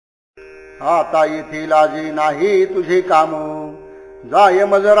आता येथे लाजे नाही तुझे काम, जाय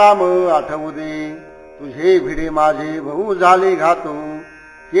मज राम आठवू दे, तुझे भिडे माझे भाऊ झाले घातो,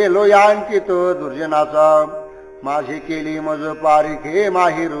 केलो या अंकित दुर्जनाचा, माझे केली मज पारिखे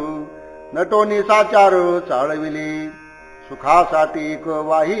माहिरू, नटोनी साचार चाळविले, सुखासाठी एक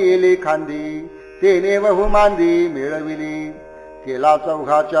वाहिली खांदी, तेने बहु मांदी मिळविली, केला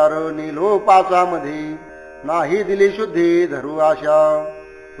चौघाचार निलो पाचामध्ये, नाही दिली शुद्धी धरू आशा,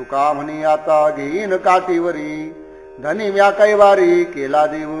 तुका म्हणी आता घेईन काठीवरी, धनी म्या कैवारी केला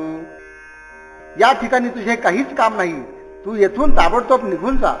देऊ. या ठिकाणी तुझे काहीच काम नाही, तू येथून ताबडतोब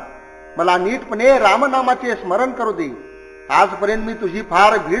निघून जा. मला नीटपणे रामनामाचे स्मरण करू दे. आजपर्यंत मी तुझी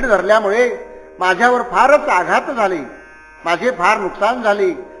फार भीड धरल्यामुळे माझ्यावर फारच आघात झाले, माझे फार नुकसान झाले.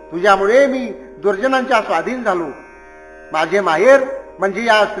 तुझ्यामुळे मी दुर्जनांच्या स्वाधीन झालो. माझे माहेर म्हणजे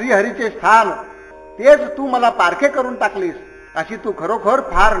या श्रीहरीचे स्थान, तेच तू मला पारखे करून टाकलीस. अशी तू खरोखर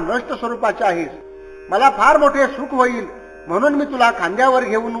फार नष्ट स्वरूपाची आहेस. मला फार मोठे सुख होईल म्हणून मी तुला खांद्यावर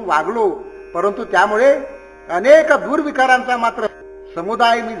घेऊन वागलो, परंतु त्यामुळे अनेक दुर्विकारांचा मात्र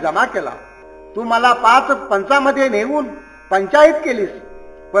समुदाय मी जमा केला. तू मला 5 पंचामध्ये नेऊन पंचायत केलीस,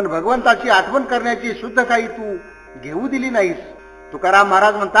 पण भगवंताची आठवण करण्याची शुद्ध काही तू घेऊ दिली नाहीस. तुकाराम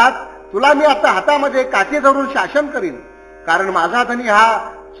महाराज म्हणतात, तुला मी आता हातामध्ये काठी धरून शासन करीन, कारण माझा धनी हा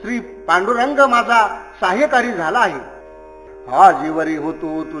श्री पांडुरंग माझा सहाय्यकारी झाला आहे. हा जीवरी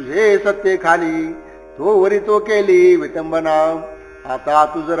होतो तुझे सत्य खाली, तो वरी तो केली विटंबना, आता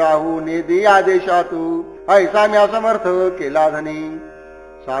तुझ राहू नेदी आदेशातू, ऐसा म्या समर्थ केला धनी,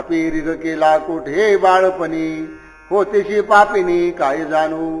 सापी रिग केला कोठे बाळपणी, होतेशी पापिनी काय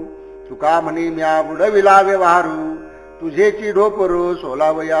जाणू, तुका म्हणी म्या बुडविला व्यवहारू, तुझेची ढोपर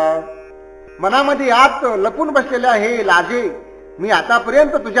सोलावया. मनामध्ये आत लपून बसलेल्या हे लाजे, मी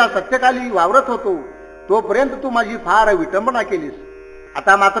आतापर्यंत तुझ्या सत्यकाली वावरत होतो, तोपर्यंत तू माझी फार विटंबना केलीस.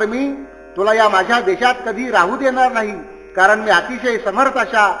 आता मात्र मी तुला या माझ्या देशात कधी राहू देणार नाही, कारण मी अतिशय समर्थ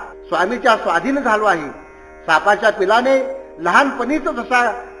अशा स्वामीच्या स्वाधीन झालो आहे. सापाच्या पिलाने लहानपणीच जसा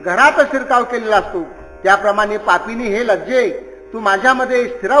घरात शिरकाव केलेला असतो, त्याप्रमाणे पापीनी हे लज्जे तू माझ्यामध्ये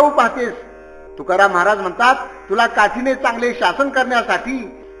स्थिरावू पाहतेस. तुकाराम महाराज म्हणतात, तुला काठीने चांगले शासन करण्यासाठी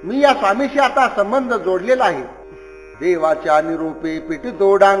मी या स्वामीशी आता संबंध जोडलेला आहे. देवाच्या निरोपे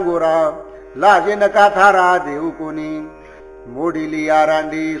पिटितो डांगोरा, लाजे नका थारा देऊ कोणी, मोडिली या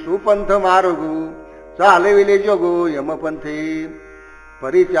रांडी सुपंथ मार्गू, चालविले जोगो यमपंथे,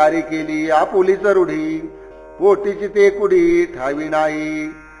 परिचारी केली आपुलीच रूढी, पोटीची ते कुडी ठावी नाही,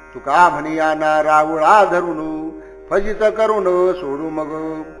 तुका म्हणी आना रावळा धरून, फजित करून सोडू मग.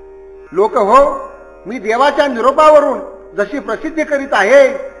 लोक हो, मी देवाच्या निरोपावरून जशी प्रसिद्धी करीत आहे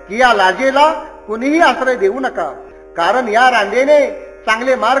की या लाजेला कुणीही आश्रय देऊ नका, कारण या रांडेने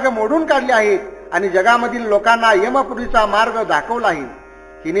चांगले मार्ग मोडून काढले आहेत आणि जगामधील लोकांना यमपुरीचा मार्ग दाखवला आहे.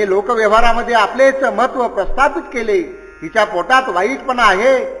 तिने लोकव्यवहारामध्ये आपलेच महत्व प्रस्थापित केले. हिच्या पोटात वाईटपणा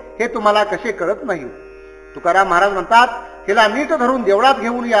आहे हे तुम्हाला कसे कळत नाही. तुकाराम महाराज म्हणतात, हिला नीट धरून देवळात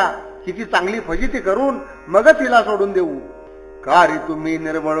घेऊन या, हिची चांगली फजिती करून मगच हिला सोडून देऊ. कारी तुम्ही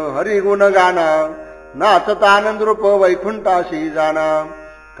निर्मळ हरिगुण गाना, नाचत आनंद रूप वैकुंठाशी जाना,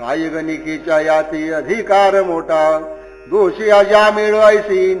 काय गणिकेच्या याती अधिकार मोठा, दोषी अजा मिळ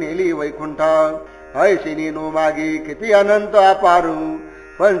ऐसी नेली वैकुंठा, ऐशी नीनो मागे किती अनंत अपारू,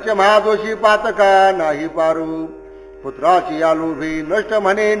 पंचमहादोषी पातका नाही पारू, पुत्राची आलोभी नष्ट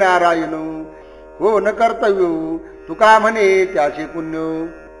म्हणे नारायण, हो न कर्तव्य तुका म्हणे त्याचे पुण्य.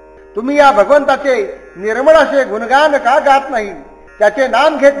 तुम्ही या भगवंताचे निर्मळ असे गुणगान का गात नाही? त्याचे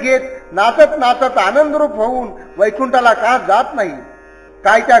नाम घेत घेत नाचत नाचत आनंदरूप होऊन वैकुंठाला का जात नाही?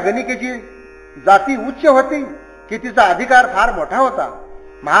 काय त्या गणिकेची जाती उच्च होती की तिचा अधिकार फार मोठा होता?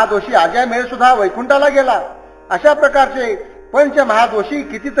 महादोषी अजामेळ सुद्धा वैकुंठाला गेला. अशा प्रकारचे पंच महादोषी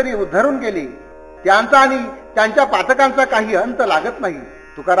कितीतरी उद्धरून गेले. त्यांचा आणि त्यांच्या पातकांचा काही अंत लागत नाही.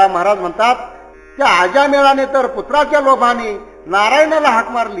 तुकाराम महाराज म्हणतात, त्या अजामेळाने तर पुत्राच्या लोभाने नारायणाला हाक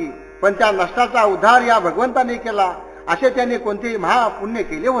मारली, पण त्या नष्टाचा उद्धार या भगवंताने केला. असे त्याने कोणते महापुण्य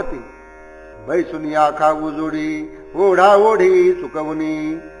केले होते? बैसुनिया खाऊ जोडी ओढा ओढी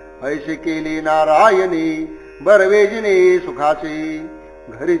चुकवणी, ऐसे केले नारायणी बरवेजिने सुखाचे,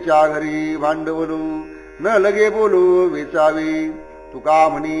 घरीच्या घरी भांडवलू न लगे बोलू वेचावी, तुका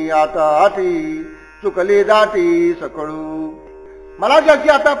म्हणी आता आठी चुकले दाटी सकळू. मला ज्याची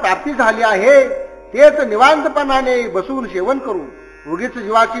आता प्राप्ती झाली आहे तेच निवांतपणाने बसून सेवन करू, उगीच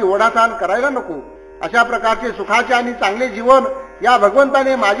जीवाची ओढाताण करायला नको. अशा प्रकारचे सुखाचे आणि चांगले जीवन या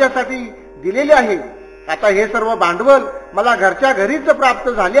भगवंताने माझ्यासाठी दिलेले आहे. आता हे सर्व भांडवल मला घरच्या घरीच प्राप्त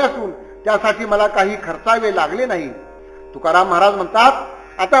झाले असून त्यासाठी मला काही खर्चावे लागले नाही. तुकाराम महाराज म्हणतात,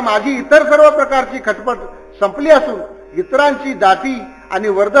 आता माझी इतर सर्व प्रकारची खटपट संपली असून इतरांची दाटी आणि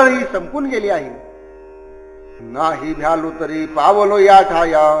वर्दळ ही संपून गेली आहे. नाही भ्यालो तरी पावलो या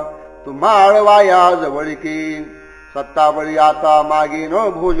ठाया, तुम्हा आळवाया जवळकी. सत्ताबळी आता मागे न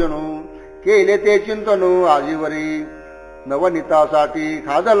भोजनो, केले ते चिंतन आजीवरी. नवनीतासाठी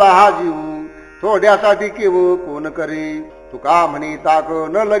खाजला हा जीव, थोड्यासाठी केव कोण करी. तुका म्हणी ताक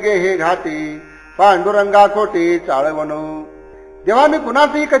न लगे हे घाटी, पांडुरंगा खोटे चाळवण. देवा मी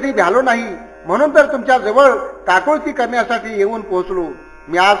कुणाचंही कधी भ्यालो नाही, म्हणून तर तुमच्या जवळ काकुळती करण्यासाठी येऊन पोहोचलो.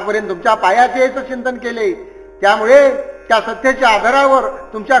 मी आजपर्यंत तुमच्या पायाचेच चिंतन केले, त्यामुळे त्या सत्याच्या आधारावर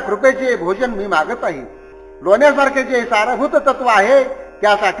तुमच्या कृपेचे भोजन मी मागत आहे. लोण्यासारखे जे सारभूत तत्व आहे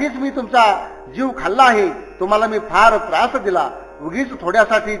त्यासाठीच मी तुमचा जीव खाल्ला आहे. तुम्हाला मी फार त्रास दिला, उगीच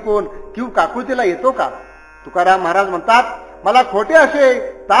थोड्यासाठी कोण किंवा काकुळतीला येतो का. तुकाराम महाराज म्हणतात, मला खोटे असे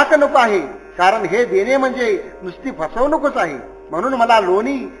ताक नको आहे, कारण हे देणे म्हणजे नुसती फसवणूकच आहे. म्हणून मला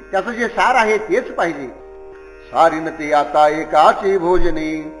लोणी त्याचं जे सार आहे तेच पाहिजे. सारीन ते आता एकाची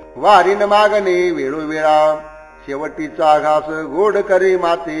भोजने, वारीन मागणे वेळोवेळा. शेवटीचा घास गोड करे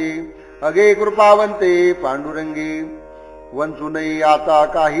माते, अगे कृपावंते पांडुरंगी. वंचू नये आता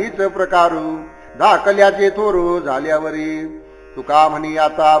काहीच प्रकारू, धाकल्याचे थोरू झाल्यावरी. तुका म्हणी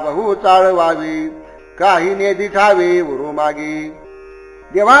आता बहु चाळवावी, काही नेदी ठावे उरो मागे.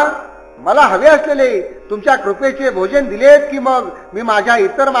 देवा मला हवे असलेले तुमच्या कृपेचे भोजन दिलेत की मग मी माझ्या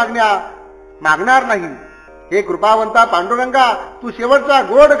इतर मागण्या मागणार नाही. हे कृपावंता पांडुरंगा, तू शेवटचा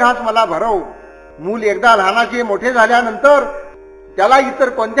गोड घास मला भरव. मूल एकदा लहानाचे मोठे झाल्यानंतर त्याला इतर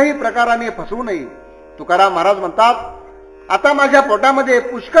कोणत्याही प्रकाराने फसवू नये. तुकाराम महाराज म्हणतात, आता माझ्या पोटामध्ये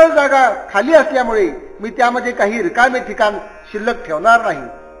पुष्कळ जागा खाली असल्यामुळे मी त्यामध्ये काही रिकामे ठिकाण शिल्लक ठेवणार नाही,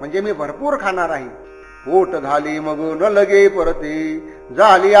 म्हणजे मी भरपूर खाणार आहे. पोट झाली मग न लगे परते,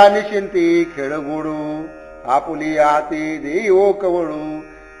 झाली आणि चिंती खेळ गोडू. आपुली हाती देई ओ कवळू,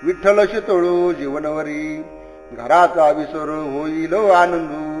 विठ्ठल शितळू जीवनवरी. घराचा विसर होईल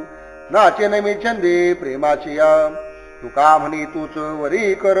आनंदू, नाचे नमी छंदे प्रेमाची या. तुका म्हणी तूच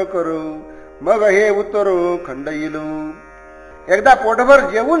वरी कर करू, मग हे उत्तर खंड येलू. एकदा पोटभर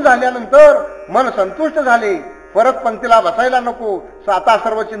जेवून झाल्यानंतर मन संतुष्ट झाले, परत पंक्तीला बसायला नको. आता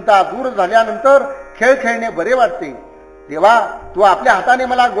सर्व चिंता दूर झाल्यानंतर खेळ खेळणे बरे वाटते. देवा तू आपल्या हाताने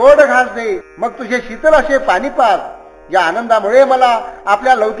मला गोड घास दे, मग तुझे शीतल असे पाणी पाज. या आनंदामुळे मला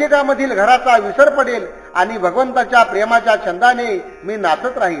आपल्या लौकिकामधील घराचा विसर पडेल आणि भगवंताच्या प्रेमाच्या छंदाने मी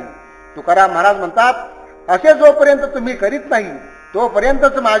नाचत राहील. तुकाराम महाराज म्हणतात, असे जोपर्यंत तुम्ही करीत नाही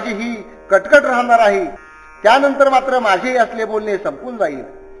तोपर्यंतच माझी ही कटकट राहणार आहे. त्यानंतर मात्र माझे असले बोलणे संपून जाईल.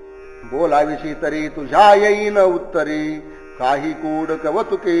 बोलाविषयी तरी तुझ्या येईन उत्तरे, काही कूड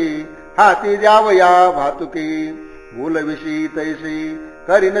कवतुके हाती द्यावया भातुके. बोलविषयी तैसे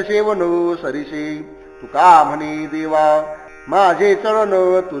करीन सेवनो सरीसे. तुका म्हणी देवा माझे चरण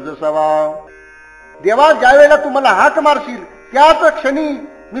तुझ सवा. देवा ज्या वेळेला तू मला हाक मारशील त्याच क्षणी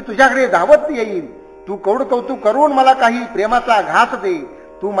मी तुझ्याकडे धावत येईन. तू कौड कौतुक करून मला काही प्रेमाचा घास दे.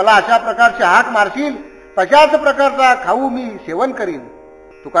 तू मला अशा प्रकारचे हाक मारशील तशाच प्रकारचा खाऊ मी सेवन करीन.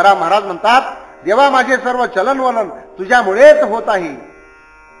 तुकाराम महाराज म्हणतात, देवा माझे सर्व चलनवलन तुझ्यामुळेच होत आहे.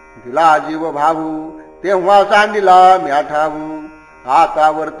 दिला जीव भाऊ तेव्हा सांडिला म्याठावू, आता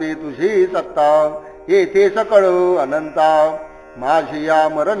वरते तुझी सत्ता येथे सकळ अनंता. माझी या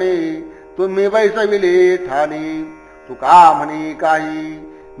मरणे तुम्ही बैसविले ठाणी. तुका म्हणी काही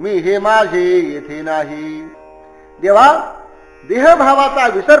मी हे माझे येथे नाही. देवा देहभावाचा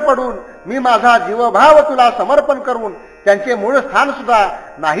विसर पडून मी माझा जीवभाव तुला समर्पण करून त्यांचे मूळ स्थान सुद्धा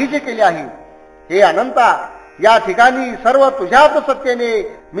नाहीसे केले आहे. हे अनंता या ठिकाणी सर्व तुझ्याच सत्तेने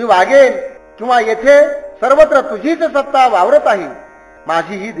मी वागेन किंवा येथे सर्वत्र तुझीच सत्ता वावरत आहे.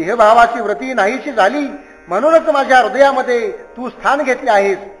 माझी ही देहभावाची व्रती नाहीशी झाली, म्हणूनच माझ्या हृदयामध्ये तू स्थान घेतले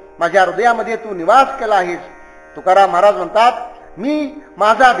आहेस, माझ्या हृदयामध्ये तू निवास केला आहेस. तुकाराम महाराज म्हणतात, मी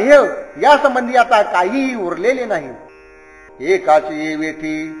माझा देह या संबंधी आता काहीही उरलेले नाही. एकाची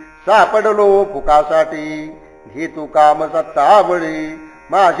वेठी सापडलो फुकासाठी, घे तू काम सत्ता बळे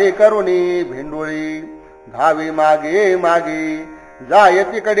माझे करुणी भेंडोळी. धावे मागे मागे जाय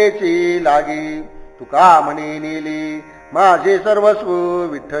तिकडेची लागे, तुका म्हणे नेली माझे सर्वस्व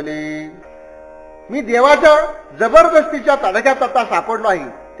विठ्ठले. मी देवाच्या जबरदस्तीच्या तडक्यात आता सापडलो आहे.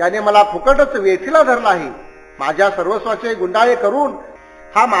 त्याने मला फुकटच वेठीला धरला आहे. माझ्या सर्वस्वाचे गुंडाळे करून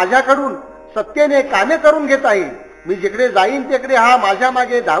हा माझ्याकडून सत्तेने कामे करून घेत आहे. मी जिकडे जाईन तिकडे हा माझ्या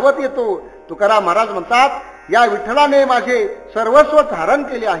मागे धावत येतो. तुकाराम महाराज म्हणतात, या विठ्ठलाने माझे सर्वस्व धारण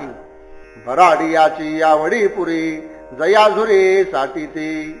केले आहे. भराडी याची आवडी पुरे जया झुरे साठी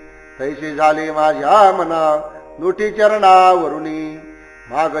ते, तैसे झाले माझ्या मना नोटी चरणावरुणी.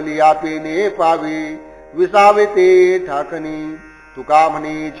 मागली आपेने पावे विसावे ते ठाकणी, तुका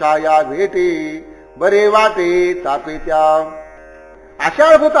म्हणे छाया भेटे बरे वाटे तापे त्या.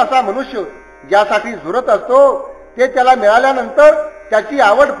 आशाळभूत असा मनुष्य ज्यासाठी झुरत असतो ते त्याला मिळाल्यानंतर त्याची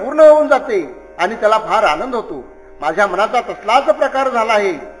आवड पूर्ण होऊन जाते आणि त्याला फार आनंद होतो. माझ्या मनाचा तसलाच प्रकार झाला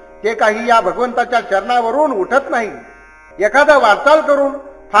आहे. ते काही या भगवंताच्या चरणावरून उठत नाही. एखादा वाटचाल करून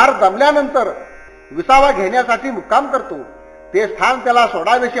फार दमल्यानंतर विसावा घेण्यासाठी मुक्काम करतो. ते स्थान त्याला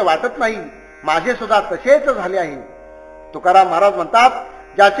सोडावेसे वाटत नाही. माझे सुद्धा तसेच झाले आहे. तुकाराम महाराज म्हणतात,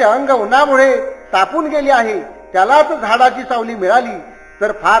 ज्याचे अंग उन्हामुळे तापून गेले आहे त्यालाच झाडाची सावली मिळाली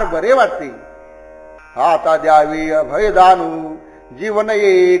तर फार बरे वाटते. आता द्यावे अभयदानू जीवन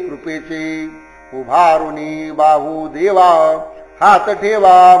ये कृपेचे, उभारुनी बाहू देवा हात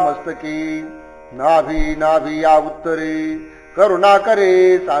ठेवा मस्तकी, नाभी नाभी या उत्तरे करुणा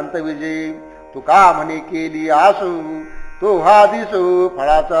करे शांत विजय, तुका म्हणे केली आसू तो हा दिसू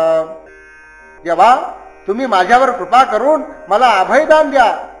फळाचा. देवा तुम्ही माझ्यावर कृपा करून मला अभयदान द्या,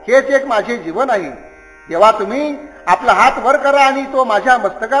 हेच एक माझे जीवन आहे. देवा तुम्ही आपला हात वर करा आणि तो माझ्या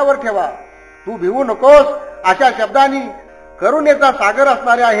मस्तकावर ठेवा. तू भिवू नकोस अशा शब्दांनी करुणेचा सागर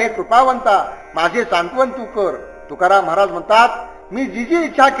असणाऱ्या हे कृपावंता माझे सांत्वन तू कर. तुकाराम महाराज म्हणतात, मी जी जी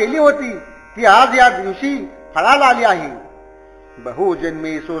इच्छा केली होती ती आज या दिवशी फळाला आली आहे.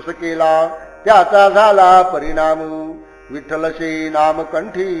 बहुजन्मी सोस केला त्याचा झाला परिणाम, विठ्ठलशे नाम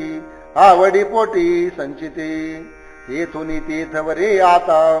कंठी आवडी पोटी संचिते, येथून तेथवरे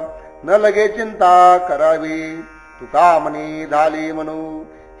आता न लगे चिंता करावी, तुका म्हणे झाले म्हणू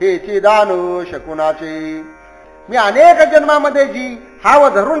हेची दान शकुनाचे. मी अनेक जन्मामध्ये जी हाव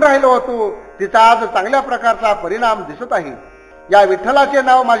धरून राहिलो होतो तिचा आज चांगल्या प्रकारचा परिणाम दिसत आहे. या विठ्ठलाचे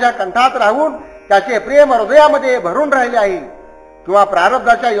नाव माझ्या कंठात राहून त्याचे प्रेम हृदयामध्ये भरून राहिले आहे, किंवा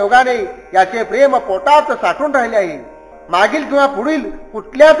प्रारब्धाच्या योगाने याचे प्रेम पोटात साठून राहिले आहे. मागील किंवा पुढील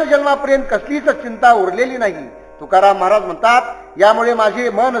कुठल्याच जन्मापर्यंत कसलीच चिंता उरलेली नाही. तुकाराम महाराज म्हणतात, यामुळे माझे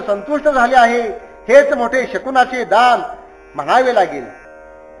मन संतुष्ट झाले आहे. हेच मोठे शकुनाचे दान म्हणावे लागेल.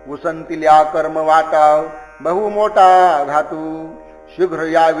 उसंतिल्या कर्म वाटा बहु मोठा घातू, शीघ्र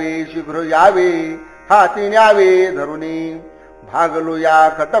यावे हाती न्यावे धरुणी, भागलो या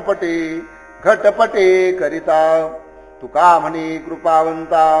घटपटे करिता, तुका म्हणे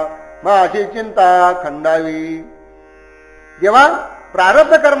कृपावंता माझी चिंता खंडावी. देवा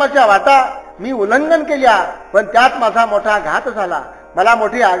प्रारब्ध कर्माच्या वाटा मी उल्लंघन केल्या, पण त्यात माझा मोठा घात झाला. मला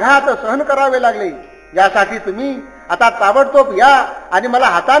मोठे आघात सहन करावे लागले. यासाठी तुम्ही आता ताबडतोब या आणि मला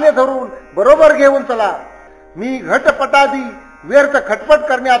हाताने धरून बरोबर घेऊन चला. मी घटपटादी व्यर्थ खटपट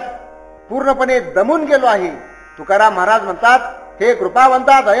करण्यात पूर्णपणे दमून गेलो आहे. तुकाराम महाराज म्हणतात, हे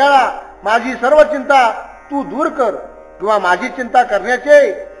कृपावंता दयाळा, माझी सर्व चिंता तू दूर कर, किंवा माझी चिंता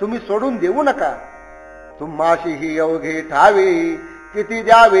करण्याचे तुम्ही सोडून देऊ नका. तुम्हाशी ही अवघे ठावे किती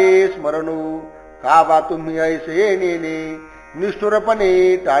द्यावे स्मरणू, का बा तुम्ही ऐसे नेने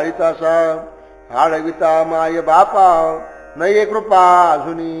निष्ठुरपणे टाळीतासा, हाळविता माय बापा नये कृपा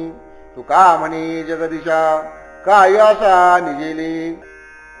अजुनी, तुका म्हणे जगदीशा काय असा निजेले.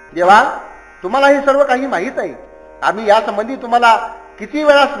 देवा तुम्हाला हे सर्व काही माहीत आहे. आम्ही या संबंधी तुम्हाला किती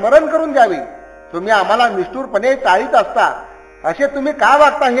वेळा स्मरण करून द्यावे. तुम्ही आम्हाला निष्ठुरपणे टाळीत असता, असे तुम्ही का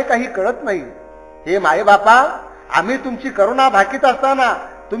वागता हे काही कळत नाही. हे माय बापा, आम्ही तुमची करुणा भाकीत असताना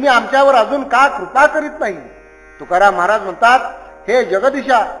तुम्ही आमच्यावर अजून का कृपा करीत नाही. तुकाराम महाराज म्हणतात, हे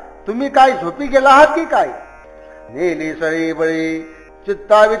जगदीशा तुम्ही काय झोपी गेला आहात की काय. नेली सळे बळे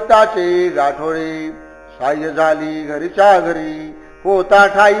चित्तावित्ताचे गाठोळे, साह्य झाली घरीच्या घरी होता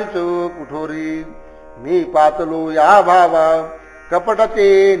ठाईच कुठोरी, मी पातलो या भावा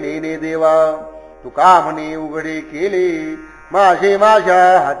कपटते नेने देवा, तुका म्हणे उघडे केले माझे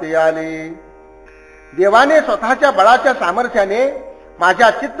माझ्या हाती आले. देवाने स्वतःच्या बळाच्या सामर्थ्याने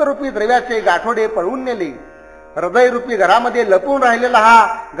माझ्या चित्तरूपी द्रव्याचे गाठोडे पळवून नेले. हृदयरूपी घरामध्ये लपून राहिलेला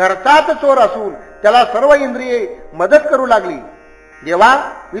हा घरचाच चोर असून त्याला सर्व इंद्रिये मदत करू लागली. देवा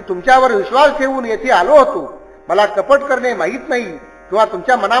मी तुमच्यावर विश्वास ठेवून येथे आलो होतो. मला कपट करणे माहीत नाही, किंवा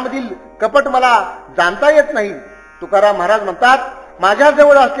तुमच्या मनामधील कपट मला जाणता येत नाही. तुकाराम महाराज म्हणतात,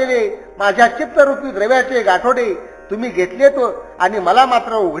 माझ्याजवळ असलेले माझ्या चित्तरूपी द्रव्याचे गाठोडे तुम्ही घेतले तो आणि मला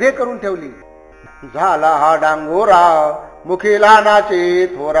मात्र उघडे करून ठेवले. झाला हा डांगोरा मुखी लहानाचे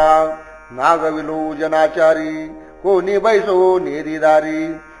थोरा, नागविलो जनाचारी कोणी बैसो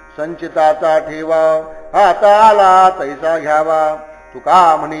नेरीदारी, संचिताचा ठेवा हाता आला तैसा घ्यावा,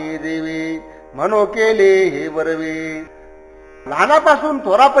 तुका म्हणे देवी म्हणो केले हे बरवे. लहानापासून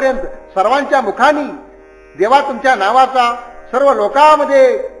थोरापर्यंत सर्वांच्या मुखानी देवा तुमच्या नावाचा सर्व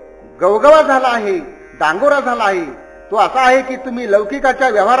लोकांमध्ये गवगवा झाला आहे, डांगोरा झाला आहे. तो असा आहे की तुम्ही लौकिकाच्या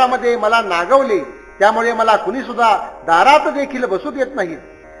व्यवहारामध्ये मला नागवले, त्यामुळे मला कुणी सुद्धा दारात देखील बसू देत नाही.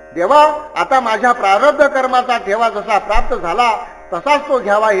 देवा आता माझ्या प्रारब्ध कर्माचा ठेवा जसा प्राप्त झाला तसाच तो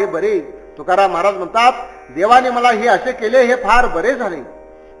घ्यावा हे बरे. तुकाराम महाराज म्हणतात, देवाने मला हे असे केले हे फार बरे झाले.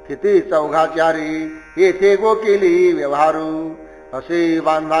 किती चौघाचारी येथे गो केली व्यवहारू, असे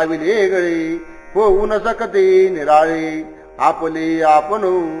बांधाविले गळे होऊ न सकते निराळे. आपले आपण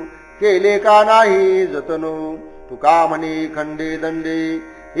केले का नाही जतनो, तुका म्हणे खंडे दंडे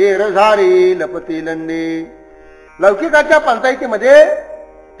हे रझारी लपती लंडे. लौकिकाच्या पंचायतीमध्ये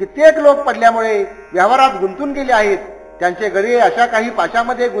कित्येक लोक पडल्यामुळे व्यवहारात गुंतून गेले आहेत. त्यांचे गळे अशा काही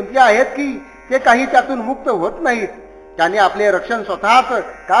पाशामध्ये गुंतले आहेत की ते काही त्यातून मुक्त होत नाहीत. त्यांनी आपले रक्षण स्वतःच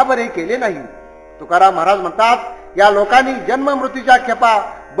का बरे केले नाही. तुकाराम महाराज म्हणतात, या लोकांनी जन्म मृत्यूच्या खेपा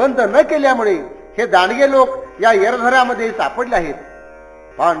बंद न केल्यामुळे हे दांडगे लोक या येरझऱ्यामध्ये सापडले आहेत.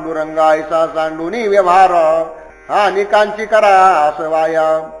 पांडुरंगायचा सांडूनी व्यवहार अनेकांची करा असवाया,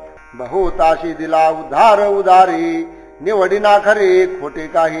 बहुताशी दिला उधार उदारी निवडिना खरे खोटे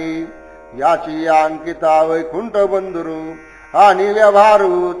काही. याची अंकिता वैकुंठ बंधुरू आणि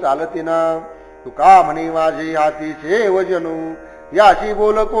व्यवहारू चालतीना, तुका म्हणे माझे हातीचे वजनू याची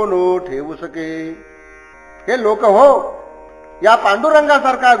बोल कोणो ठेवू सके. हे लोक हो, या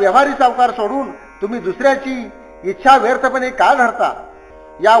पांडुरंगासारखा व्यवहारी सावकार सोडून तुम्ही दुसऱ्याची इच्छा व्यर्थपणे का धरता.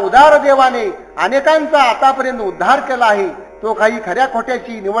 या उदार देवाने अनेकांचा आतापर्यंत उद्धार केला आहे. तो काही खऱ्या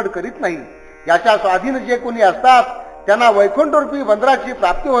खोट्याची निवड करीत नाही. याच्या स्वाधीन जे कोणी असतात त्यांना वैकुंठ रूपी बंदराची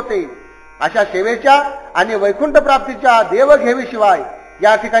प्राप्ती होते. अशा सेवेच्या आणि वैकुंठ प्राप्तीच्या देवघेवीशिवाय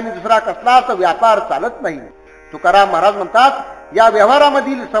या ठिकाणी दुसरा कसलाच व्यापार चालत नाही. तुकाराम महाराज म्हणतात, या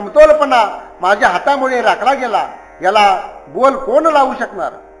व्यवहारामधील समतोलपणा माझ्या हातामुळे राखला गेला. याला बोल कोण लावू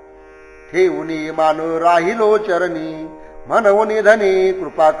शकणार. ठेवणी मान राहिलो चरणी म्हणून धनी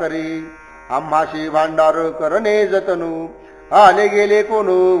कृपा करी. आम्हाशी भांडार करणे जतनू आले गेले कोण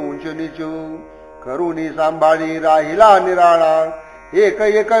उंच निचू. करुणी सांभाळी राहिला निराळा एक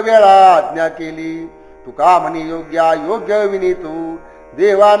एक वेळा आज्ञा केली. तुका म्हणी योग्या योग्य विनीतू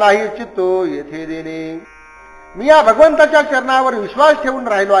देवा नाही चित्तो येथे देणे. मी या भगवंताच्या चरणावर विश्वास ठेवून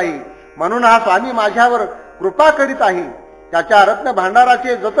राहिलो आहे म्हणून हा स्वामी माझ्यावर कृपा करीत आहे. त्याच्या रत्न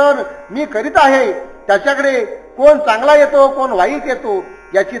भांडाराचे जतन मी करीत आहे. त्याच्याकडे कोण चांगला येतो कोण वाईट येतो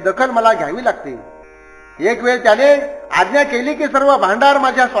याची दखल मला घ्यावी लागते. एक वेळ त्याने आज्ञा केली की सर्व भांडार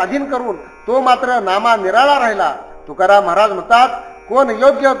माझ्या स्वाधीन करून तो मात्र नामा निराळा राहिला. तुकाराम महाराज म्हणतात, कोण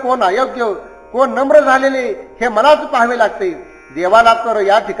योग्य कोण अयोग्य कोण नम्र झालेले हे मलाच पाहावे लागते. देवाला तर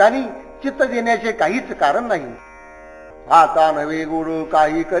या ठिकाणी चित्त देण्याचे काहीच कारण नाही. आता नवे गुरु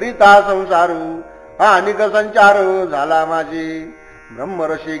काही करिता संसारू अनिक संचार झाला माझे.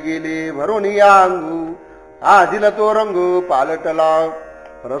 ब्रह्मरशी गेले भरून या अंगू आदिल तो रंग पालटला.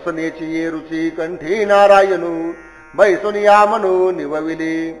 रसनेची रुची कंठी नारायणू बैसून या म्हणू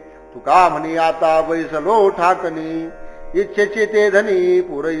निवविले. तुका म्हणी आता बैसलो ठाकणी इच्छेचे ते धनी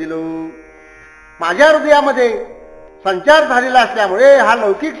पुरविलो. माझ्या हृदयामध्ये संचार झालेला असल्यामुळे हा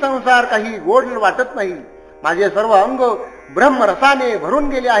लौकिक संसार काही गोड वाटत नाही. माझे सर्व अंग ब्रह्मरसाने भरून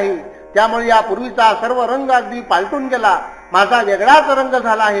गेले आहे. त्यामुळे या पूर्वीचा सर्व रंग अगदी पालटून गेला. माझा वेगळाच रंग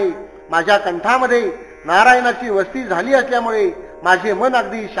झाला आहे. माझ्या कंठामध्ये नारायणाची वस्ती झाली असल्यामुळे माझे मन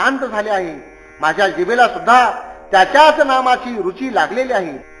अगदी शांत झाले आहे. माझ्या जिभेला सुद्धा त्याच्याच नामाची रुची लागलेली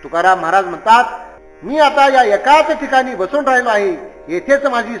आहे. तुकाराम महाराज म्हणतात, मी आता या एकाच ठिकाणी बसून राहिलो आहे. येथेच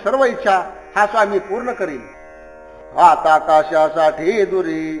माझी सर्व इच्छा हा स्वामी पूर्ण करेल. आता काशासाठी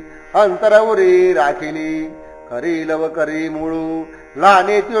दुरी अंतरवरी राखिली. करी लव करी मुळू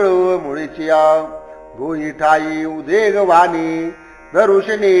लाने तिळू मुळीचिया. भुई ठाई उदेग वाणी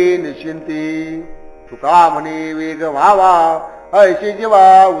दरुषणी निश्चिंती. तुका म्हणे वेग व्हावा ऐशी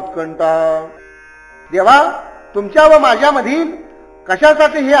जीवा उत्कंठा. देवा, तुमच्या व माझ्यामधील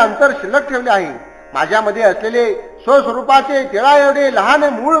कशासाठी हे अंतर शिल्लक ठेवले आहे. माझ्यामध्ये असलेले स्वस्वरूपाचे तिळा एवढे लहान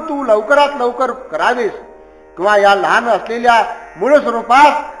मूळ तू लवकरात लवकर करावेस किंवा या लहान असलेल्या मूळ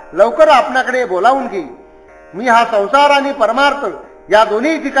स्वरूपास लवकर आपल्याकडे बोलावून घे. मी हा संसार आणि परमार्थ या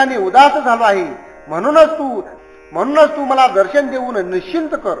दोन्ही ठिकाणी उदास झालो आहे. म्हणूनच तू मला दर्शन देऊन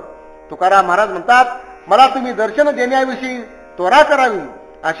निश्चिंत कर. तुकाराम महाराज म्हणतात, मला तुम्ही दर्शन देण्याविषयी त्वरा करावी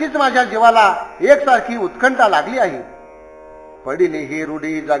अशीच माझ्या जीवाला एकसारखी उत्कंठा लागली आहे. पडिले ही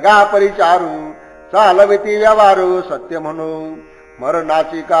रूढी जगा परिचारू चालविती व्यवहारू सत्य म्हणू.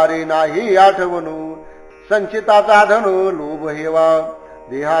 मरणाची कार्य नाही आठवणू संचिताचा धनू लोभ हेवा.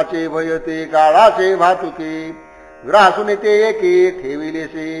 देहाचे भयते काळाचे भातुके ग्रासून ते एके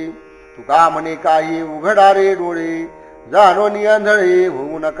ठेविलेसे. तुका म्हणे काही उघडारे डोळे जाणून अंधळे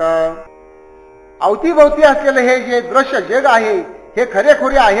होऊ नका. अवतीभोवती असलेले हे जे दृश्य जग आहे हे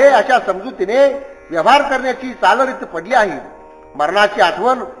खरेखुरे आहे अशा समजुतीने व्यवहार करण्याची चालरीत पडली आहे. मरणाची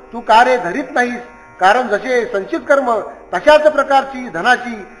आठवण तू का रे धरीत नाहीस. कारण जसे संचित कर्म तशाच प्रकारची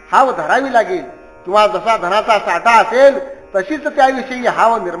धनाची हाव धरावी लागेल किंवा जसा धनाचा साठा असेल तशीच त्याविषयी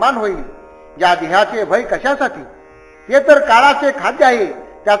हाव निर्माण होईल. या देहाचे भय कशासाठी? ते तर काळाचे खाद्य आहे,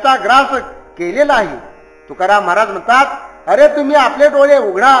 त्याचा ग्रास केलेला आहे. तुकाराम महाराज म्हणतात, अरे तुम्ही आपले डोळे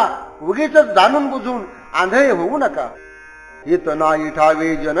उघडा, उगीच जाणून बुजून आंधळे होऊ नका. हित नाही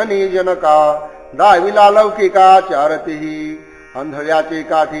ठावे जननी जनका, दाविला लौकिका चारतीही. अंधळ्याचे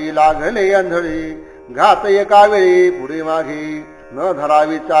काठी लागले अंधळे, घात एका वेळी पुढे मागे. न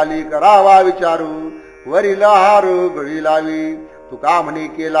धरावी चाली करावा विचारू, वरील हार गळी लावी. तुका म्हणे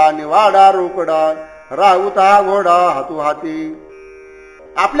केला निवाडा रोकडा, राऊता घोडा हातू हाती.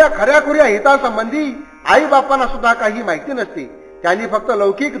 आपल्या खऱ्याखुऱ्या हितासंबंधी आई बापांना सुद्धा काही माहिती नसते. त्यांनी फक्त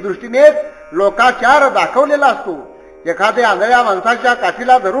लौकिक दृष्टीनेच लोकाचार दाखवलेला असतो. एखाद्या आंधळ्या माणसाच्या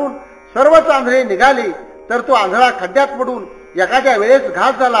काठीला धरून सर्वच आंधळे निघाले तर तो आंधळा खड्ड्यात पडून एखाद्या वेळेस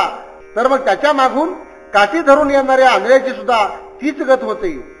घास झाला तर मग त्याच्या मागून काठी धरून येणाऱ्या आंधळ्याची सुद्धा तीच गत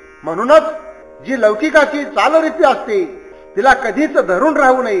होते. म्हणूनच जी लौकिकाची चालरीती असते तिला कधीच धरून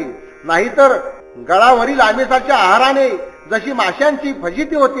राहू नये, नाहीतर गळावरील आमिषाच्या आहाराने जशी माशांची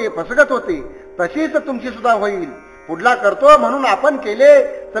फजिती होते, फसगत होते, तशीच तुमची सुद्धा होईल. पुढला करतो म्हणून आपण केले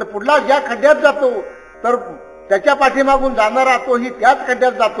तर पुढला ज्या खड्ड्यात जातो तर त्याच्या पाठीमागून जाणारा तोही त्याच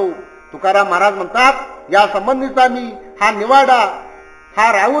खड्ड्यात जातो. तुकाराम महाराज म्हणतात, या संबंधीचा मी हा निवाडा,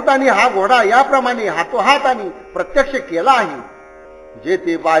 हा राऊत आणि हा घोडा याप्रमाणे हातोहात आणि प्रत्यक्ष केला आहे. जे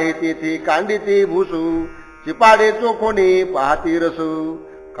ते पाहे तेथे कांडिते भूसू, चिपाडे चोखोने पाहती रसू.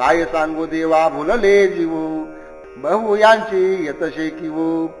 काय सांगू देवा भुलले जीवो, बहु यांची यतशे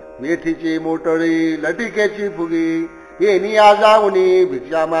किवो. मेथीचे मोटळे लटिकेची फुगी, येणी आजावणी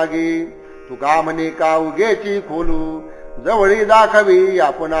भिक्षा मागे. तुका म्हणे का उगेची खोलू, जवळी दाखवी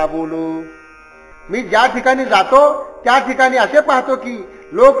आपणा बोलू. मी ज्या ठिकाणी जातो त्या ठिकाणी असे पाहतो की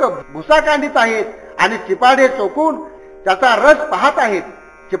लोक भुसा कांडित आहेत आणि चिपाडे चोकून त्याचा रस पाहत आहेत.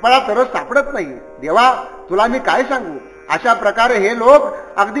 चिपाडात रस सापडत नाही. देवा तुला मी काय सांगू. अशा प्रकारे हे लोक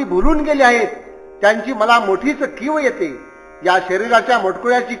अगदी भुलून गेले आहेत. त्यांची मला मोठीच कीव येते. या शरीराच्या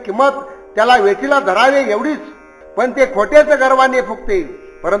मोटकुळ्याची किंमत त्याला वेठीला धरावे एवढीच, पण ते खोटेच गर्वाने फुकते.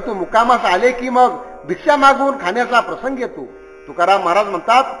 परंतु मुकामास आले की मग भिक्षा मागून खाण्याचा प्रसंग येतो. तुकाराम महाराज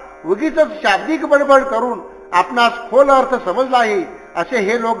म्हणतात, उगीच शाब्दिक बडबड करून आपणास खोल अर्थ समजला आहे असे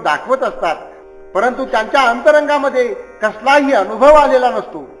हे लोक दाखवत असतात, परंतु त्यांच्या अंतरंगामध्ये कसलाही अनुभव आलेला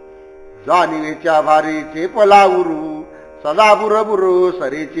नसतो. जाणीवेच्या भारी चेपला उरू, सदा बुरबुरू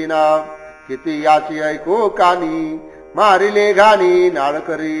सरेची नाव. किती याची ऐको कानी, मारिले घाणी नाळ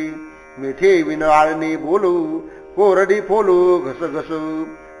करी. मिठे विनआळणी बोलू, कोरडी फोलू घसघसू.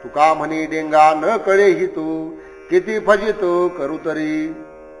 तुका म्हणे डेंगा न कळे हितू, किती फजितो करू तरी.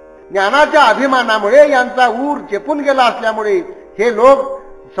 ज्ञानाच्या अभिमानामुळे यांचा ऊर चेपून गेला असल्यामुळे हे लोक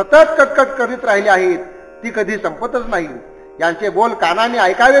सतत कटकट करीत राहिले आहेत. ती कधी संपतच नाही. यांचे बोल कानाने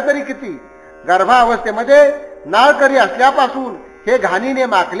ऐकावे तरी किती. गर्भावस्थेमध्ये नाळकरी असल्यापासून हे घाणीने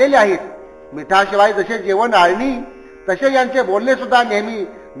माखलेले आहेत. मिठाशिवाय जसे जेवण आळणी तसे यांचे बोलणे सुद्धा नेहमी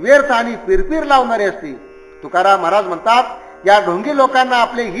व्यर्थ आणि पिरपीर लावणारे असते. तुकाराम महाराज म्हणतात, या ढोंगी लोकांना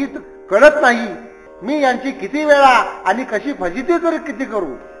आपले हित कळत नाही. मी यांची किती वेळा आणि कशी फजिती तरी किती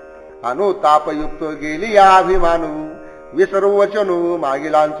करू. अनुतापयुक्त गेली या अभिमानू, विसरू वचनू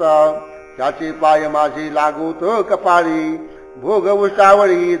मागिलांचा. त्याचे पाय माझे लागूत कपाळी, भोग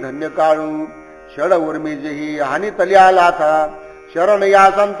उष्टावळी धन्य काळू. षड उर्मी जेही हानी तल्या लाथा, शरण या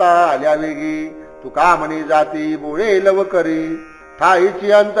संता आल्या वेगी. तुका म्हणे जाती बोळे लव करी,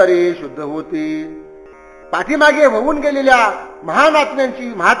 ठाईची अंतरी शुद्ध होती. पाठीमागे होऊन गेलेल्या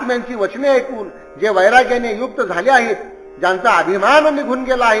महात्म्यांची वचने ऐकून जे वैराग्याने युक्त झाले आहेत, ज्यांचा अभिमान निघून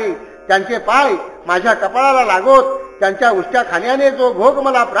गेला आहे, त्यांचे पाय माझ्या कपाळाला लागोत. त्यांच्या उष्ट्या खाण्याने जो भोग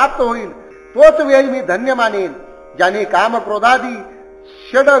मला प्राप्त होईल तोच वेळ मी धन्य मानेन. ज्यांनी काम क्रोधादी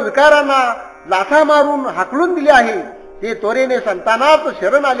षड विकारांना लाथा मारून हाकलून दिले आहे ते त्वरेने संतानात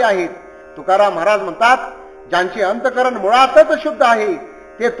शरण आले आहेत. तुकाराम महाराज म्हणतात, ज्यांचे अंतकरण मुळातच शुद्ध आहे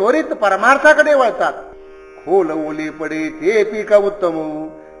ते त्वरित परमार्थाकडे वळतात. खोल ओले पडे ते पीक उत्तम,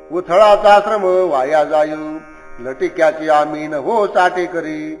 उथळाचा श्रम वाया जायू. लटिक्याची आमीन हो साठे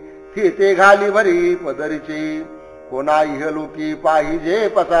करी, ते घाली भरी पदरीचे. कोणा इहलोकी पाहिजे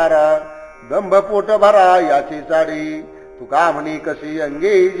पसारा, दंभ पोट भरा याची साडी. तुका म्हणे कशी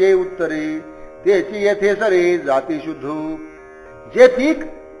अंगे जे उत्तरे, त्याची येथे सरे जाती शुद्ध. जे पीक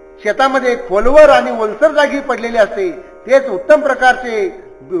शेतामध्ये खोलवर आणि ओलसर जागी पडलेले असते तेच उत्तम प्रकारचे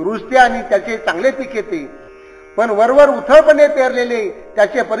रुजते आणि त्याचे चांगले पीक येते. पण वरवर उथळपणे पेरलेले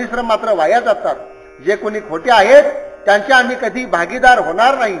त्याचे परिश्रम मात्र वाया जातात. जे कोणी खोटे आहेत त्यांचे आम्ही कधी भागीदार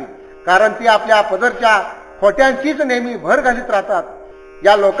होणार नाही, कारण ती आपल्या पदरच्या खोट्यांचीच नेहमी भर घालीत राहतात.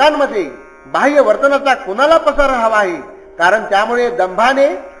 या लोकांमध्ये बाह्य वर्तनाचा कुणाला पसारा हवा आहे, कारण त्यामुळे दंभाने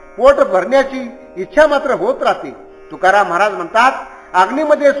पोट भरण्याची इच्छा मात्र होत राहते. तुकाराम महाराज म्हणतात,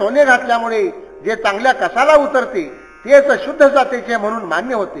 अग्नीमध्ये सोने घातल्यामुळे जे चांगल्या कसाला उतरते तेच शुद्ध जातीचे म्हणून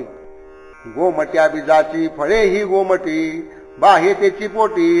मान्य होते. गोमट्या बीजाची फळे ही गोमटी, बाह्य तेची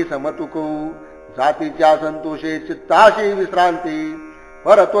पोटी समतुकू, जातीच्या संतोषे चित्ताशी विश्रांती,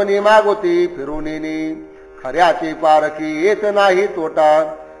 परतोनी मागोती फिरून येणे, खऱ्याची पारखी येत नाही तोटा,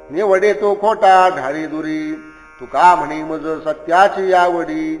 निवडे तो खोटा ढाळी दुरी, तुका म्हणी मज सत्याची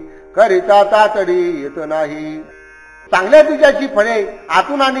आवडी, करिता तातडी येत नाही. चांगल्या बीजाची फळे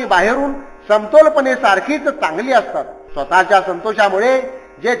आतून आणि बाहेरून समतोलपणे सारखीच चांगली असतात. स्वतःच्या संतोषामुळे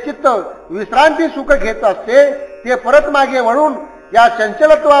जे चित्त विश्रांती सुख घेत असते ते परत मागे वळून या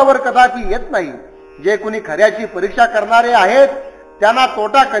चंचलत्वावर कदापि येत नाही. जे कुणी खऱ्याची परीक्षा करणारे आहेत त्यांना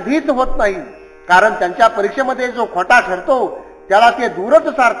तोटा कधीच होत नाही, कारण त्यांच्या परीक्षेमध्ये जो खोटा ठरतो त्याला ते दूरच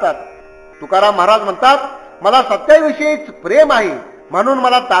सारतात. तुकाराम महाराज म्हणतात, मला सत्याविषयीच प्रेम आहे म्हणून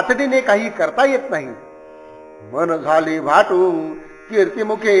मला तातडीने काही करता येत नाही. मन झाले भाटू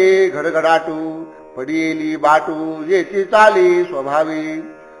कीर्तिमुखे घडघडाटू, पडियेली बाटू येची चाली स्वभावी,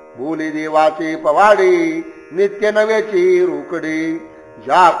 बोले देवाचे पवाडे नित्य नव्याची रोकडे,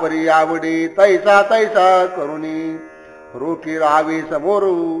 ज्या परी आवडे तैसा तैसा करुणी, रोखी राहावी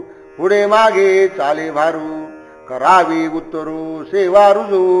समोरू पुढे मागे चाले भारू, करावी उत्तरू सेवा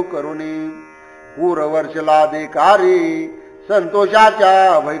रुजू करुणी, पूर्ववर्षला देकारी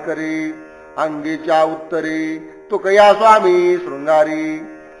संतोषाच्या भयकरी, अंगीच्या उत्तरी तुकया स्वामी शृंगारी.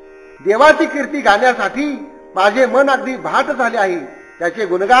 देवाची कीर्ती गाण्यासाठी माझे मन अगदी भाट झाले आहे. त्याचे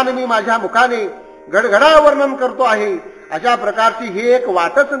गुणगान मी माझ्या मुखाने घडघडा वर्णन करतो आहे. अशा प्रकारची ही एक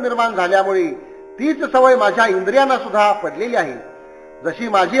वाटच निर्माण झाल्यामुळे तीच सवय माझ्या इंद्रियांना सुद्धा पडलेली आहे. जशी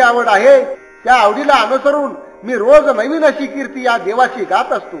माझी आवड आहे त्या आवडीला अनुसरून मी रोज नवीन अशी कीर्ती या देवाची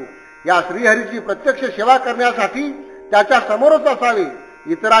गात असतो. या श्रीहरीची प्रत्यक्ष सेवा करण्यासाठी त्याच्या समोरच असावे.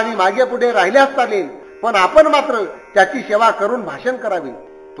 इतरांनी मागे पुढे राहिल्यास चालेल, पण आपण मात्र त्याची सेवा करून भाषण करावे.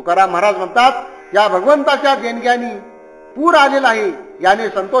 तुकाराम महाराज म्हणतात, या भगवंताच्या देणग्यानी पूर आलेला आहे. याने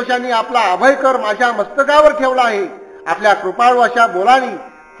संतोषाने आपला अभयकर माझ्या मस्तकावर ठेवला आहे. आपल्या कृपाळू अशा बोलानी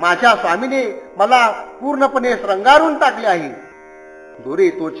माझ्या स्वामीने मला पूर्णपणे श्रंगारून टाकले आहे. दुरी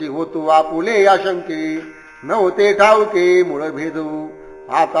तोची होतो आपुले आशंके, नव्हते ठाऊके मूळ भेदू,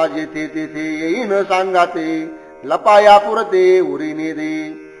 आता जेथे तेथे येईन सांगाते, लपाया पुरते उरीने दे,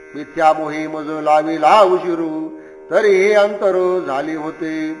 मिथ्या मोही मज लाविला उशिरू, तरी हे अंतर झाले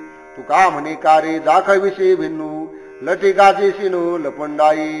होते, तुका म्हणे कारे दाखविषयी भिन्नू, लटिकाचे शिनो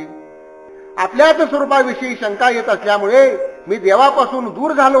लपंडाई. आपल्याच स्वरूपाविषयी शंका येत असल्यामुळे मी देवापासून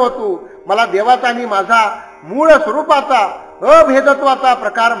दूर झालो होतो. मला देवाचा आणि माझा मूळ स्वरूपाचा अभेदत्वाचा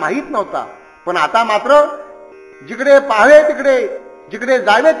प्रकार माहीत नव्हता. पण आता मात्र जिकडे पाहावे तिकडे, जिकडे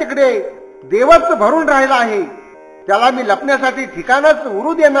जावे तिकडे देवच भरून राहिला आहे. त्याला मी लपण्यासाठी ठिकाणच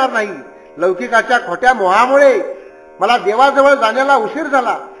उरू देणार नाही. लौकिकाच्या खोट्या मोहामुळे मला देवाजवळ जाण्याला उशीर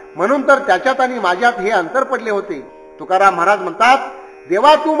झाला, म्हणून तर त्याच्यात आणि माझ्यात हे अंतर पडले होते. तुकाराम महाराज म्हणतात,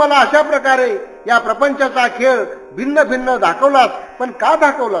 देवा तू मला अशा प्रकारे या प्रपंचाचा खेळ भिन्न भिन्न दाखवलास, पण का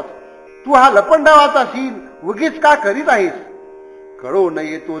दाखवलास? तू हा लपंडावाचा सीन उगीच का करीत आहेस? कळो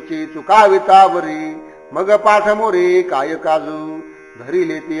नये तोचे चुकावितावरी, मग पाठ मोरे काय काजू,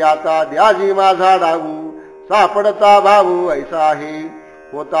 धरिले ती आता द्याजी माझा डावू, सापडता भाऊ ऐसा आहे,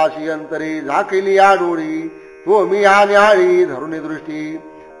 होताशी अंतरी झाकेली या डोळी, तो मी हा न्याहाळी धरुणी दृष्टी,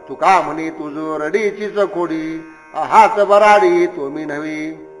 तुका म्हणे तुझो रडीचीच खोडी, हाच बराडी तो मी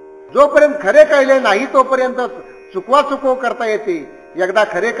नव्हे. जोपर्यंत खरे कळले नाही तोपर्यंत चुकवा चुको करता येते. एकदा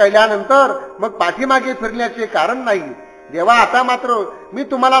खरे कळल्यानंतर मग पाठीमागे फिरण्याचे कारण नाही. देवा आता मात्र मी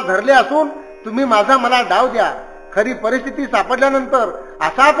तुम्हाला धरले असून तुम्ही माझा मला डाव द्या. खरी परिस्थिती सापडल्यानंतर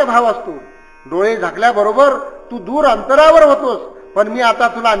असाच भाव असतो. डोळे झाकल्याबरोबर तू दूर अंतरावर होतोस, पण मी आता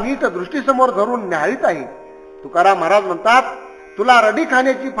तुला नीट दृष्टीसमोर धरून न्याहाळीत आहे. तुकाराम महाराज म्हणतात, तुला रडी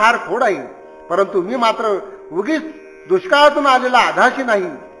खाण्याची फार खोड आहे, परंतु मी मात्र उगीच दुष्काळातून आलेला आधाशी नाही.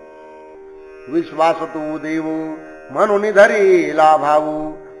 विश्वास तू देव म्हणून धरिला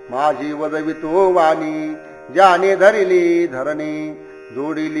भाऊ, माझी वदवितो वाणी, ज्याने धरिली धरणी,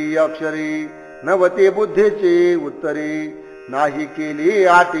 जोडिली अक्षरे नवते बुद्धीचे उत्तरे, नाही केली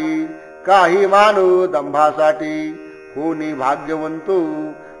आटी काही मानू दंभासाठी, कोणी भाग्यवंतो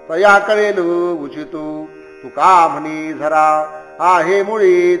तया कळेल उचितो, तुका म्हणी झरा आहे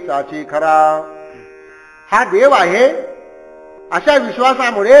मुळी चाची खरा. हा देव आहे अशा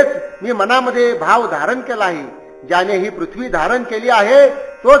विश्वासामुळेच मी मनामध्ये भाव धारण केला आहे. ज्याने ही पृथ्वी धारण केली आहे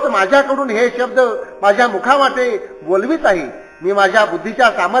तोच माझ्याकडून हे शब्द माझ्या मुखावाटे बोलवीत आहे. मी माझ्या बुद्धीच्या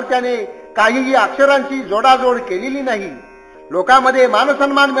सामर्थ्याने काहीही अक्षरांची जोडाजोड केलेली नाही. लोकांमध्ये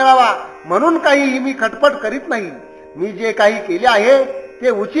मानसन्मान मिळावा म्हणून काहीही मी खटपट करीत नाही. मी जे काही केले आहे ते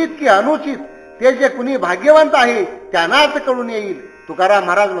उचित की अनुचित ते जे कुणी भाग्यवंत आहे त्यांनाच कळून येईल. तुकाराम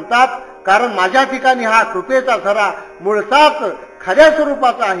महाराज म्हणतात, कारण माझ्या ठिकाणी हा कृपेचा झरा मूळचाच खऱ्या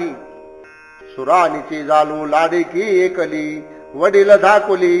स्वरूपाचा आहे. सुरानीची जालू लाडे की एकली, वडील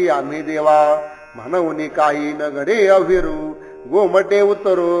धाकुली आम्ही देवा, म्हणून काही न घडे अभिरू, गोमटे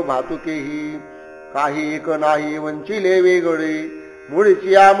उतरो भातुकेही, काही एक नाही वंचिले वेगळे,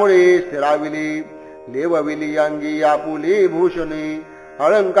 मुळीची यामुळे स्थिराविली, लेवविली अंगी आपुली भूषणे,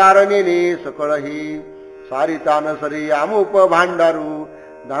 अलंकार नेने सकळही, सारिता नसरी अमुप भांडारू,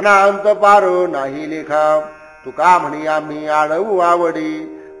 धनांत पार नाही लेखा, तुका म्हणी आम्ही आडवू आवडी,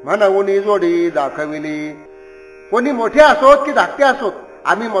 म्हणून जोडी दाखविली. कोणी मोठे असोत की धाकटे असोत,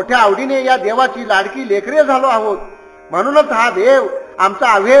 आम्ही मोठ्या आवडीने या देवाची लाडकी लेकरे झालो आहोत. म्हणूनच हा देव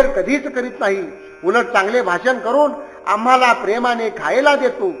आमचा अवेर कधीच करीत नाही, उलट चांगले भाषण करून आम्हाला प्रेमाने खायला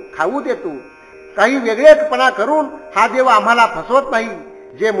देतो, खाऊ देतो. काही वेगळेपणा करून हा देव आम्हाला फसवत नाही.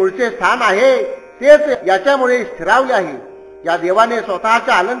 जे मूळचे स्थान आहे तेच याच्यामुळे स्थिरावले आहे. या देवाने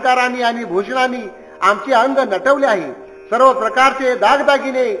स्वतःच्या अलंकारांनी आणि भूषणांनी आमचे अंग नटवले आहे. सर्व प्रकारचे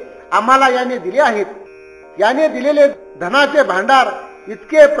दागदागिने आम्हाला याने दिले आहेत. याने दिलेले धनाचे भांडार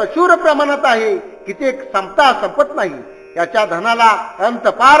इतके प्रचूर प्रमाणात आहे की ते संपता संपत नाही. याच्या धनाला अंत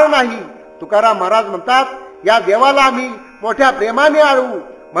पार नाही. तुकाराम महाराज म्हणतात, या देवाला आम्ही मोठ्या प्रेमाने आळवू,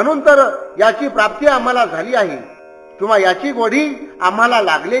 म्हणून तर याची प्राप्ती आम्हाला झाली आहे, किंवा याची गोडी आम्हाला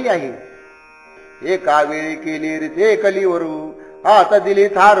लागलेली आहे. एका वेळी केली रीते कलीवरू, हात दिली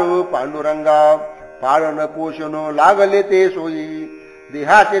थारू पांडुरंगा, पाळण पोषण लागले ते सोयी,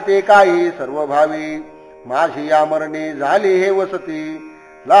 देहाचे ते काही सर्व भावी, माझी या मरणे झाली हे वसती,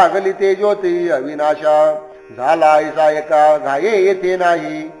 लागली ते ज्योती अविनाशा, झाला ऐसा एका घाये येथे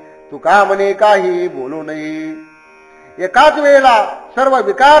नाही, तुका म्हणे काही बोलू नये. एकाच वेळेला सर्व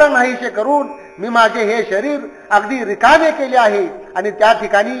विकार नाहीसे करून मी माझे हे शरीर अगदी रिकामे केले आहे आणि त्या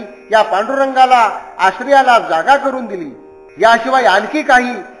ठिकाणी या पांडुरंगाला आश्रयाला जागा करून दिली. याशिवाय आणखी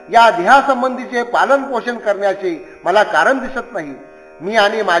काही या देहासंबंधीचे पालन पोषण करण्याचे मला कारण दिसत नाही. मी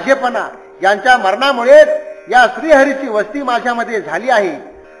आणि माझेपणा यांच्या मरणामुळेच या श्रीहरीची वस्ती माझ्यामध्ये झाली आहे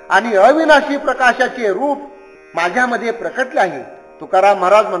आणि अविनाशी प्रकाशाचे रूप माझ्यामध्ये प्रकटले आहे. तुकाराम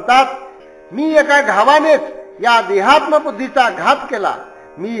महाराज म्हणतात, मी एका घावानेच या देहात्म बुद्धीचा घात केला.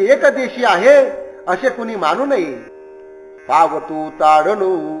 मी एकदेशी आहे असे कुणी मानू नये. पावतू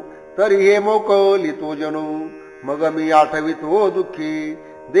ताडणू तरी हे मोकली तो जणू, मग मी आठवित हो दुःखी,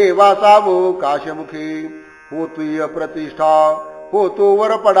 देवा सावो काशमुखी, होतुय प्रतिष्ठा होतो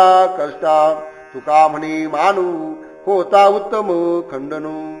वरपडा कष्टा, तुका म्हणी मानू होता उत्तम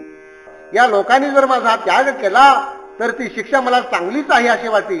खंडनू. या लोकांनी जर माझा त्याग केला तर ती शिक्षा मला चांगलीच आहे असे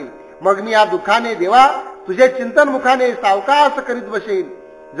वाटेल. मग मी या दुःखाने देवा तुझे चिंतन मुखाने सावकाश करीत बसेल.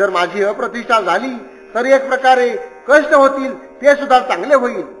 जर माझी अप्रतिष्ठा झाली तर एक प्रकारे कष्ट होतील, ते सुद्धा चांगले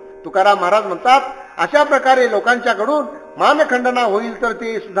होईल. तुकाराम महाराज म्हणतात, अशा प्रकारे लोकांच्याकडून मानखंडना होईल तर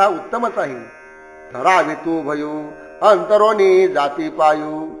ते सुद्धा उत्तमच आहे. धरावी तू भयो अंतरोनी जाती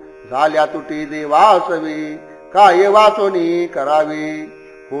पायू, झाल्या तुटी देवासवे, काय वाचोनी करावे,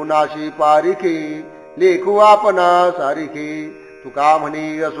 होनाशी पारिखे लेखू आपणा सारिखे, तुका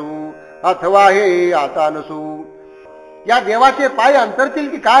म्हणी असू अथवा हे आता नसू. या देवाचे पाय अंतरतील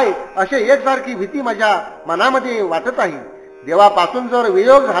की काय असे एकसारखी भीती माझ्या मनामध्ये वाटत आहे. देवापासून जर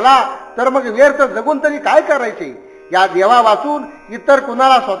वियोग झाला तर मग व्यर्थ जगून तरी काय करायचे. या देवा वाचून इतर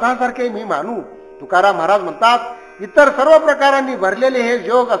कुणाला स्वतःसारखे मी मानू. तुकाराम महाराज म्हणतात, इतर सर्व प्रकारांनी भरलेले हे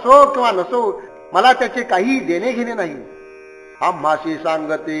जोग असो किंवा नसो, मला त्याचे काही देणे घेणे नाही. आम्हाशी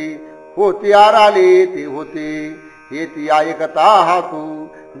सांगते होते आराले ते होते, हे ती ऐकता हाकू,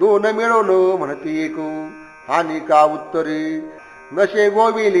 दोन मिळून म्हणती एकू, आणि का उत्तरे नशे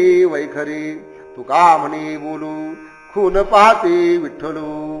गोविली वैखरी, तुका म्हणे बोलू खून पाहते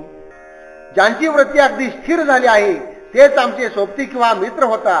विठ्ठलू. ज्यांची वृत्ती अगदी स्थिर झाली आहे तेच आमचे सोबती किंवा मित्र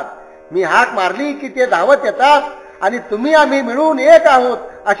होतात. मी हाक मारली की ते धावत येतात आणि तुम्ही आम्ही मिळून एक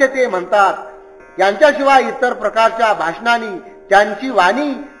आहोत असे ते म्हणतात. यांच्याशिवाय इतर प्रकारच्या भाषणांनी त्यांची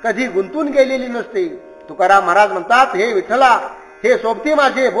वाणी कधी गुंतून गेलेली नसते. तुकाराम महाराज म्हणतात, हे विठ्ठला, हे सोबती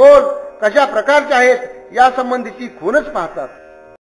माझे बोल कशा प्रकारचे आहेत या संबंधीची खूनच पाहतात.